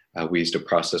 We used a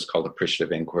process called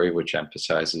appreciative inquiry, which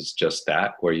emphasizes just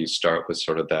that, where you start with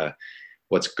sort of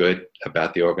what's good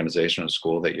about the organization or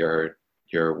school that you're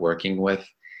working with,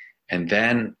 and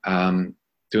then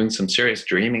doing some serious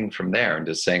dreaming from there and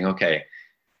just saying, okay,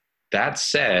 that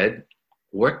said,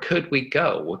 where could we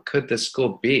go? What could this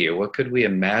school be? What could we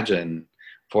imagine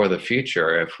for the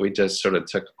future if we just sort of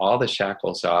took all the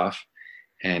shackles off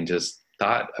and just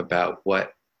thought about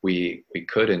what we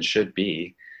could and should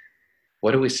be?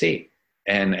 What do we see?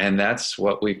 And that's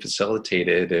what we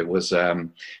facilitated. It was a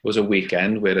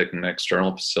weekend. We had an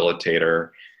external facilitator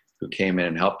who came in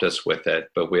and helped us with it,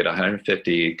 but we had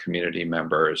 150 community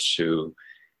members who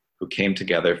came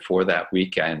together for that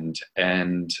weekend,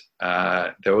 and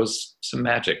there was some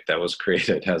magic that was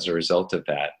created as a result of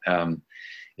that.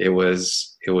 It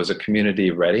was a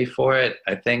community ready for it.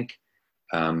 I think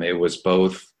it was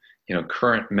both,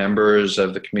 current members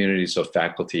of the community, so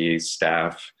faculty,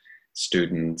 staff,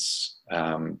 students,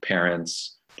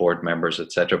 parents, board members,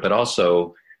 etc., but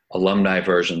also alumni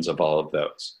versions of all of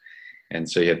those. And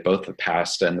so you had both the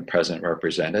past and the present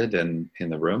represented in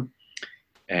the room.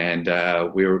 And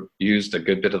we used a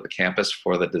good bit of the campus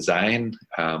for the design.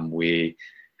 We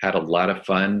had a lot of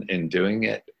fun in doing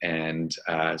it and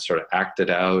sort of acted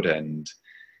out and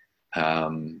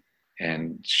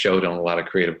showed in a lot of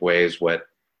creative ways what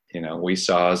we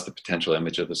saw as the potential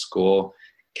image of the school,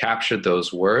 captured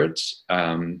those words,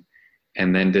 and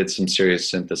then did some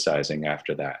serious synthesizing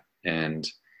after that and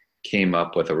came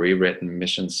up with a rewritten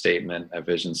mission statement, a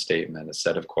vision statement, a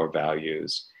set of core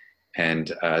values,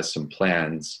 and some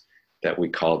plans that we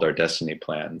called our destiny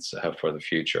plans for the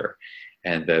future.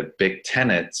 And the big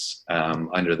tenets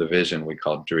under the vision we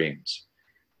called dreams,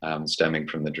 stemming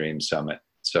from the Dream Summit.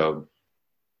 So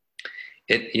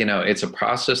it's a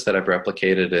process that I've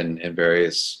replicated in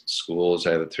various schools,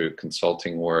 either through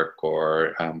consulting work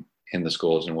or in the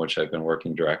schools in which I've been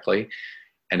working directly.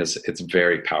 And it's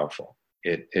very powerful.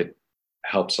 It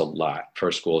helps a lot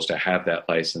for schools to have that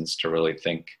license to really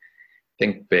think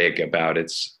big about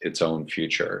its own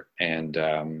future, and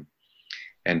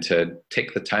to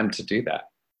take the time to do that,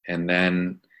 and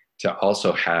then to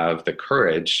also have the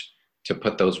courage to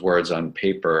put those words on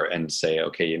paper and say,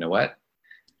 okay, you know what?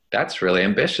 That's really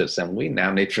ambitious, and we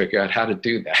now need to figure out how to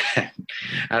do that,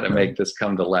 how to make this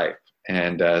come to life.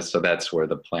 And so that's where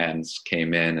the plans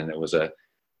came in, and it was a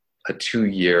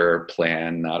 2-year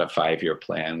plan, not a 5-year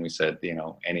plan. We said,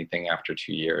 anything after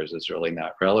 2 years is really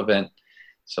not relevant.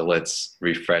 So let's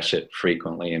refresh it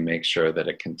frequently and make sure that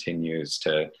it continues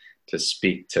to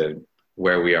speak to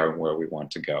where we are and where we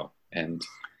want to go. And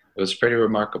it was pretty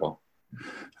remarkable.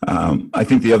 I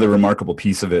think the other remarkable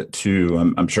piece of it too,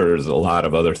 I'm sure there's a lot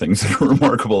of other things that are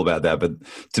remarkable about that, but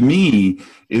to me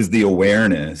is the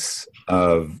awareness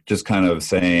of just kind of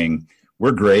saying,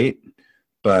 we're great,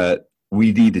 but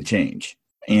we need to change.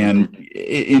 And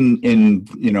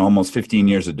in almost 15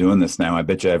 years of doing this now, I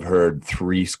bet you I've heard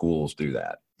 3 schools do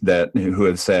that who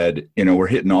have said, we're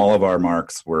hitting all of our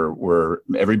marks. We're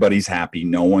everybody's happy.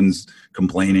 No one's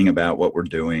complaining about what we're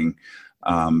doing.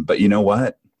 But you know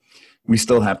what? We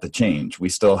still have to change. We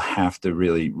still have to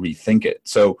really rethink it.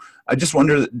 So I just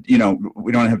wonder,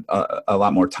 we don't have a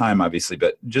lot more time, obviously,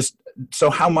 but just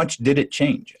so how much did it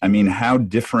change? I mean, how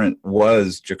different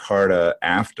was Jakarta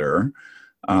after,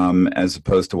 as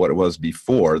opposed to what it was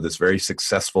before, this very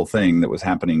successful thing that was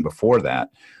happening before that?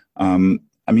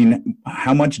 I mean,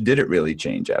 how much did it really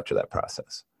change after that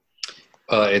process?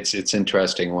 It's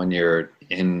interesting when you're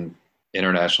in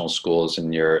international schools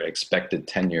and your expected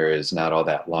tenure is not all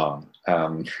that long.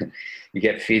 You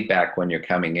get feedback when you're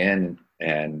coming in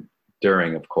and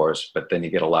during, of course, but then you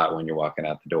get a lot when you're walking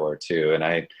out the door too. And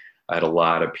I had a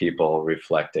lot of people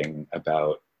reflecting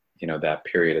about, that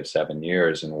period of 7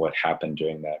 years and what happened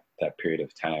during that period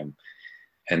of time.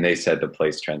 And they said the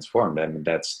place transformed. I mean,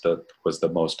 was the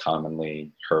most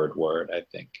commonly heard word, I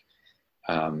think.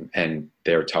 And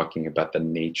they're talking about the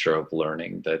nature of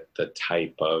learning, the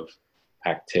type of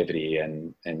activity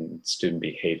and student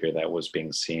behavior that was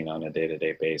being seen on a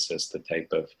day-to-day basis, the type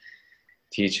of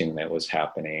teaching that was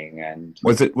happening. And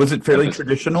was it fairly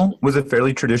traditional? Was it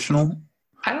fairly traditional?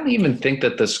 I don't even think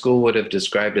that the school would have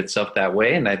described itself that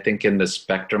way. And I think in the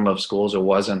spectrum of schools, it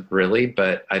wasn't really,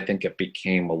 but I think it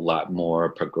became a lot more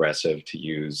progressive, to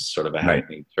use sort of a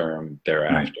hackneyed term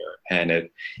thereafter. Right. And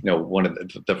one of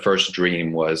the first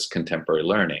dream was contemporary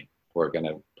learning. We're going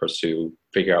to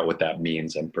figure out what that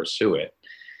means and pursue it.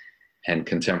 And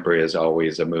contemporary is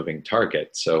always a moving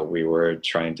target. So we were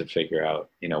trying to figure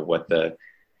out, what the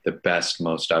best,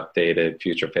 most updated,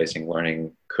 future-facing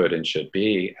learning could and should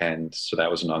be. And so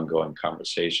that was an ongoing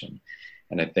conversation.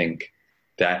 And I think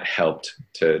that helped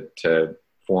to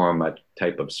form a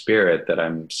type of spirit that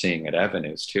I'm seeing at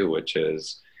Avenues too, which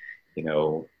is,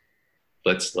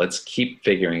 let's keep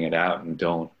figuring it out and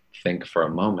don't think for a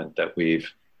moment that we've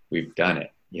done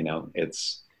it.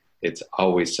 It's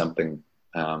always something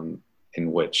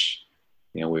in which,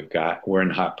 we're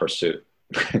in hot pursuit,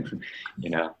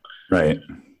 Right.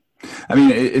 I mean,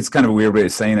 it's kind of a weird way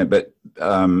of saying it, but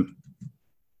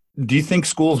do you think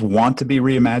schools want to be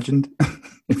reimagined?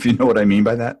 If you know what I mean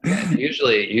by that?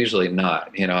 Usually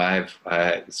not.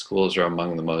 Schools are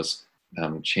among the most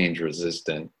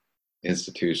change-resistant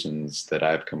institutions that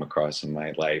I've come across in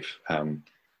my life. I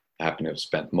happen to have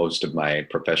spent most of my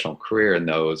professional career in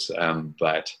those,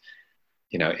 but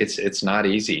it's not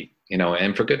easy.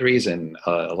 And for good reason.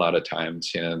 A lot of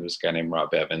times, there's a guy named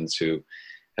Rob Evans who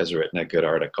has written a good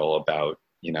article about,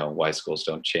 why schools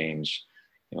don't change,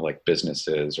 like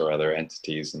businesses or other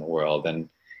entities in the world. And,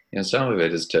 some of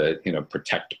it is to,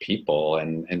 protect people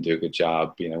and do a good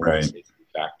job, right. with safety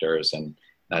factors and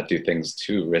not do things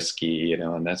too risky,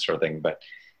 and that sort of thing. But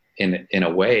in a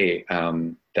way,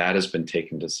 that has been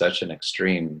taken to such an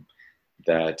extreme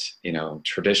that,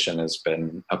 tradition has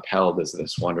been upheld as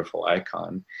this wonderful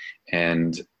icon.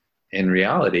 And in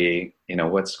reality,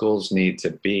 what schools need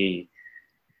to be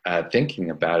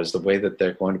thinking about is the way that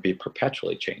they're going to be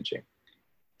perpetually changing,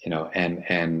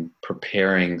 and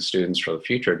preparing students for the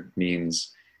future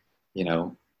means,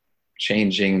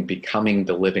 changing, becoming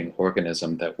the living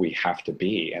organism that we have to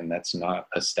be. And that's not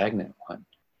a stagnant one.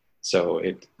 So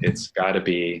it's got to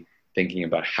be thinking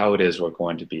about how it is we're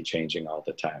going to be changing all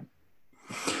the time.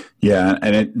 Yeah,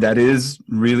 and that is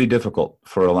really difficult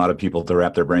for a lot of people to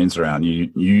wrap their brains around. You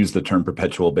use the term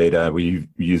perpetual beta. We've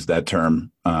used that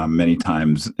term many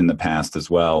times in the past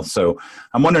as well. So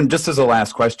I'm wondering, just as a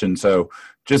last question, so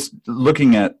just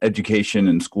looking at education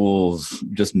and schools,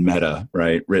 just meta,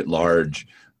 right, writ large,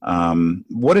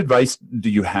 what advice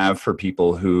do you have for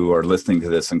people who are listening to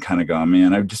this and kind of go,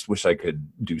 man, I just wish I could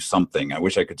do something. I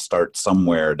wish I could start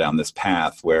somewhere down this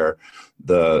path where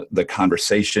the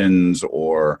conversations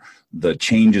or the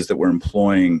changes that we're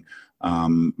employing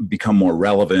become more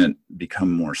relevant,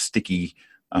 become more sticky,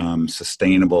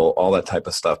 sustainable, all that type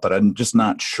of stuff. But I'm just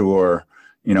not sure,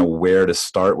 where to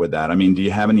start with that. I mean, do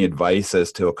you have any advice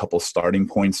as to a couple starting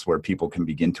points where people can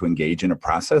begin to engage in a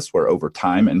process where over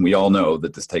time, and we all know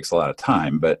that this takes a lot of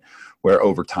time, but where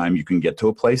over time you can get to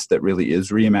a place that really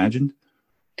is reimagined?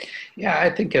 Yeah,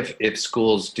 I think if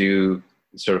schools do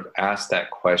sort of ask that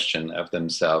question of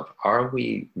themselves, are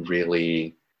we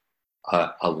really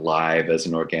alive as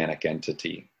an organic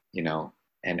entity,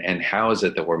 and how is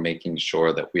it that we're making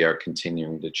sure that we are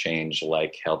continuing to change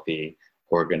like healthy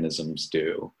organisms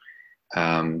do,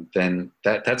 then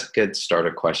that's a good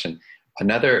starter question.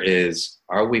 Another is,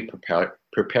 are we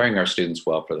preparing our students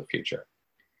well for the future?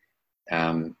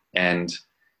 And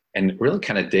really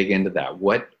kind of dig into that.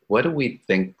 What do we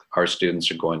think our students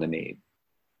are going to need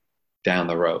down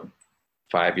the road?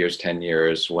 5 years, 10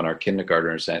 years, when our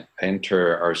kindergartners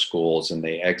enter our schools and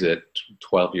they exit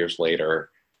 12 years later,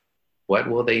 what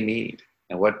will they need?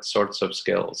 And what sorts of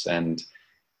skills? And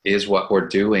is what we're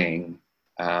doing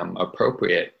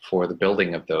appropriate for the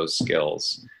building of those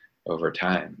skills over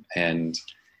time? And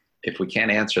if we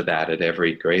can't answer that at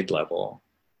every grade level,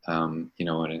 in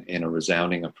a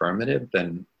resounding affirmative,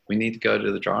 then we need to go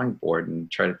to the drawing board and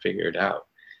try to figure it out.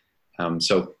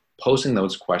 So posing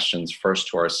those questions first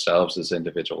to ourselves as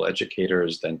individual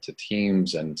educators, then to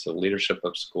teams and to leadership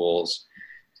of schools,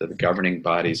 to the governing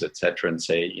bodies, et cetera, and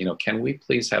say, can we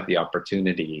please have the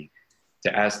opportunity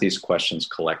to ask these questions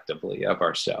collectively of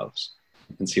ourselves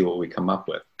and see what we come up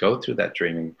with? Go through that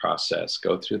dreaming process,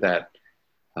 go through that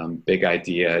big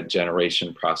idea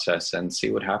generation process and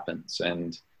see what happens.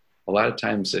 And a lot of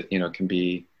times it, can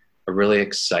be a really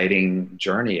exciting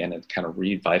journey, and it kind of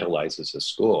revitalizes a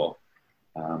school.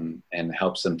 And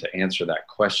helps them to answer that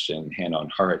question hand on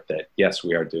heart that, yes,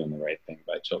 we are doing the right thing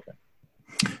by children.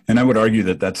 And I would argue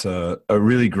that that's a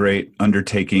really great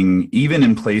undertaking, even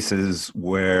in places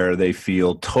where they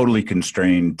feel totally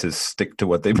constrained to stick to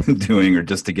what they've been doing or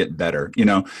just to get better.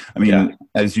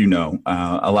 As you know,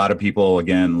 a lot of people,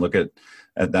 again, look at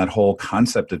that whole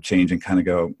concept of change and kind of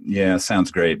go, yeah,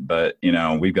 sounds great. But,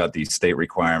 we've got these state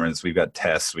requirements, we've got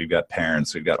tests, we've got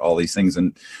parents, we've got all these things.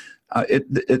 And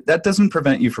that doesn't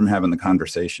prevent you from having the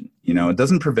conversation. It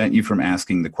doesn't prevent you from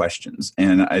asking the questions.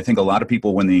 And I think a lot of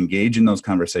people, when they engage in those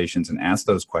conversations and ask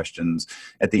those questions,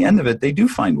 at the end of it, they do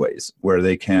find ways where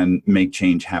they can make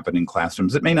change happen in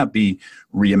classrooms. It may not be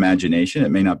reimagination. It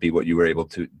may not be what you were able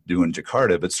to do in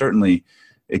Jakarta, but certainly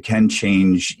it can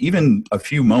change even a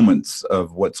few moments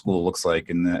of what school looks like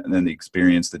and then the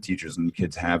experience that teachers and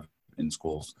kids have in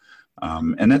schools.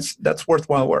 And that's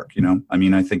worthwhile work,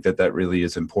 I think that really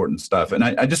is important stuff. And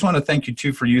I just want to thank you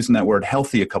too for using that word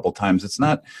healthy a couple times.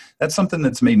 That's something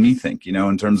that's made me think,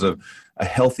 in terms of a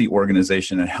healthy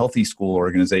organization, a healthy school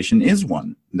organization is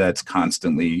one that's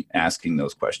constantly asking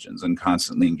those questions and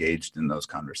constantly engaged in those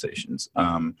conversations.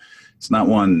 It's not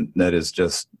one that is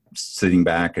just sitting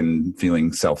back and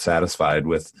feeling self-satisfied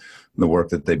with the work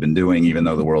that they've been doing, even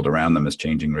though the world around them is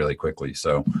changing really quickly.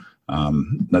 So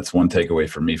that's one takeaway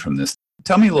for me from this.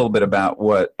 Tell me a little bit about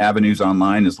what Avenues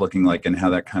Online is looking like and how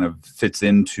that kind of fits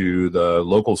into the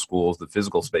local schools, the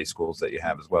physical space schools that you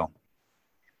have as well.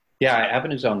 Yeah,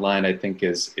 Avenues Online, I think,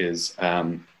 is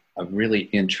a really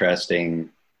interesting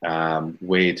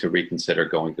way to reconsider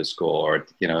going to school, or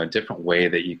a different way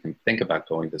that you can think about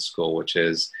going to school, which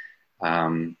is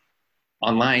online.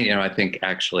 I think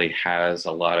actually has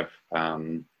a lot of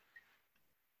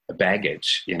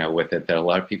baggage, with it, that a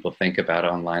lot of people think about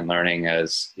online learning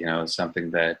as, something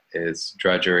that is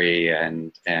drudgery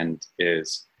and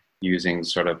is using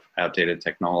sort of outdated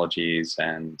technologies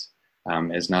and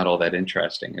is not all that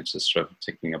interesting. It's just sort of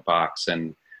ticking a box.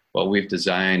 And what we've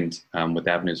designed with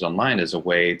Avenues Online is a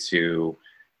way to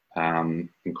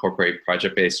incorporate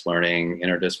project-based learning,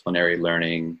 interdisciplinary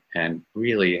learning, and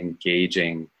really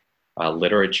engaging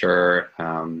literature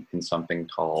in something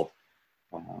called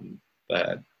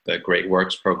the Great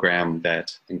Works program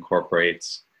that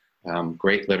incorporates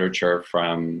great literature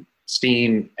from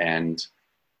STEAM and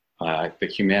the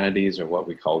humanities, or what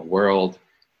we call world,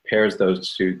 pairs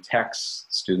those two texts.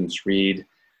 Students read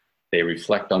they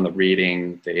reflect on the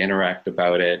reading, they interact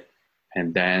about it,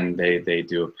 and then they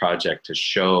do a project to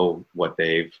show what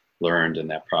they've learned in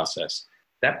that process.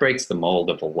 That breaks the mold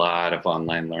of a lot of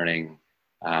online learning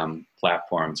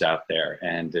platforms out there,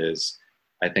 and is,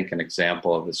 I think, an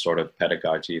example of the sort of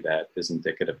pedagogy that is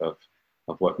indicative of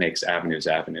what makes Avenues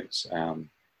Avenues,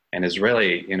 and is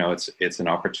really, it's an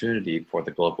opportunity for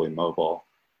the globally mobile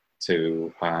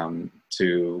to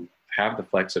have the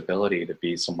flexibility to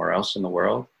be somewhere else in the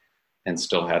world and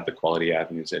still have the quality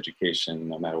Avenues education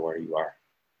no matter where you are.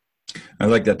 I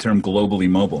like that term, globally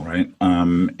mobile, right?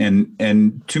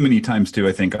 And too many times too,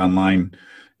 I think online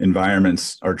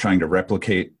environments are trying to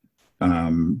replicate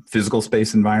physical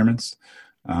space environments.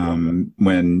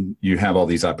 When you have all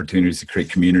these opportunities to create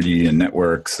community and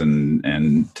networks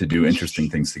and to do interesting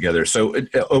things together. So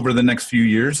over the next few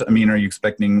years, I mean, are you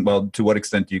expecting, well, to what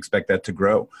extent do you expect that to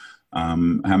grow? How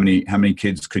many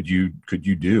kids could you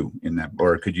do in that,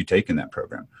 or could you take in that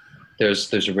program?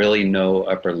 There's really no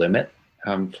upper limit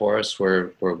for us.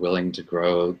 We're willing to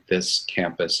grow this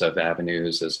campus of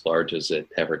Avenues as large as it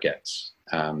ever gets.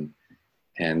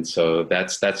 And so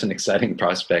that's an exciting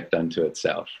prospect unto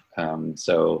itself.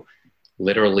 So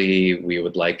literally, we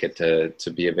would like it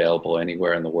to be available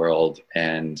anywhere in the world,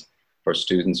 and for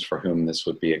students for whom this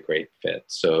would be a great fit.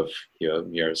 So if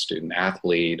you're a student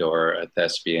athlete or a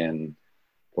thespian,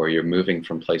 or you're moving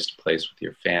from place to place with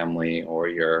your family, or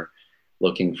you're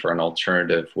looking for an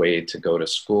alternative way to go to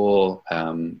school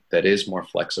that is more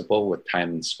flexible with time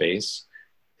and space,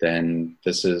 then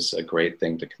this is a great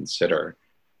thing to consider.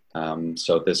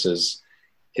 So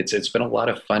it's been a lot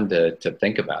of fun to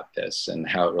think about this and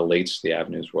how it relates to the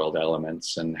Avenues World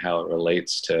elements and how it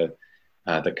relates to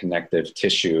the connective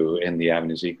tissue in the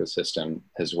Avenues ecosystem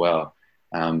as well.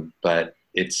 But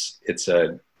it's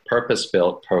a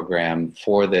purpose-built program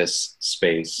for this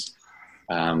space,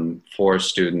 for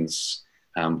students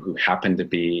who happen to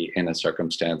be in a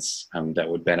circumstance that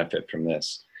would benefit from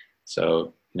this.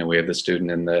 So, we have the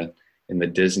student in the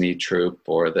Disney troupe,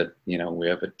 or we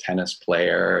have a tennis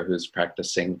player who's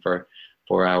practicing for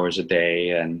 4 hours a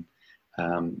day, and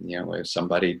we have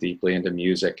somebody deeply into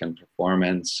music and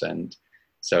performance, and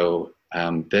so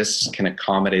this can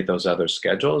accommodate those other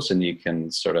schedules, and you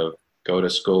can sort of go to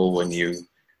school when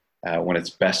it's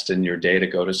best in your day to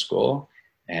go to school,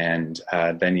 and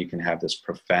then you can have this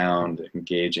profound,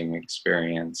 engaging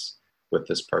experience with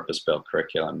this purpose-built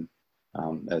curriculum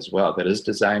as well that is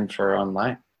designed for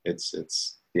online. It's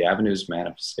the Avenues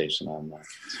manifestation online.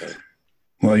 So.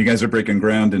 Well, you guys are breaking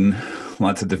ground in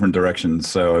lots of different directions,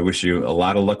 so I wish you a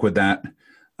lot of luck with that.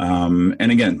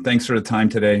 And again, thanks for the time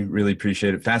today. Really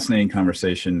appreciate it. Fascinating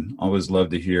conversation. Always love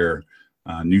to hear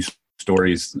new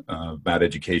stories about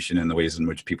education and the ways in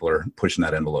which people are pushing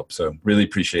that envelope. So really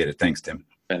appreciate it. Thanks, Tim.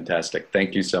 Fantastic.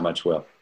 Thank you so much, Will.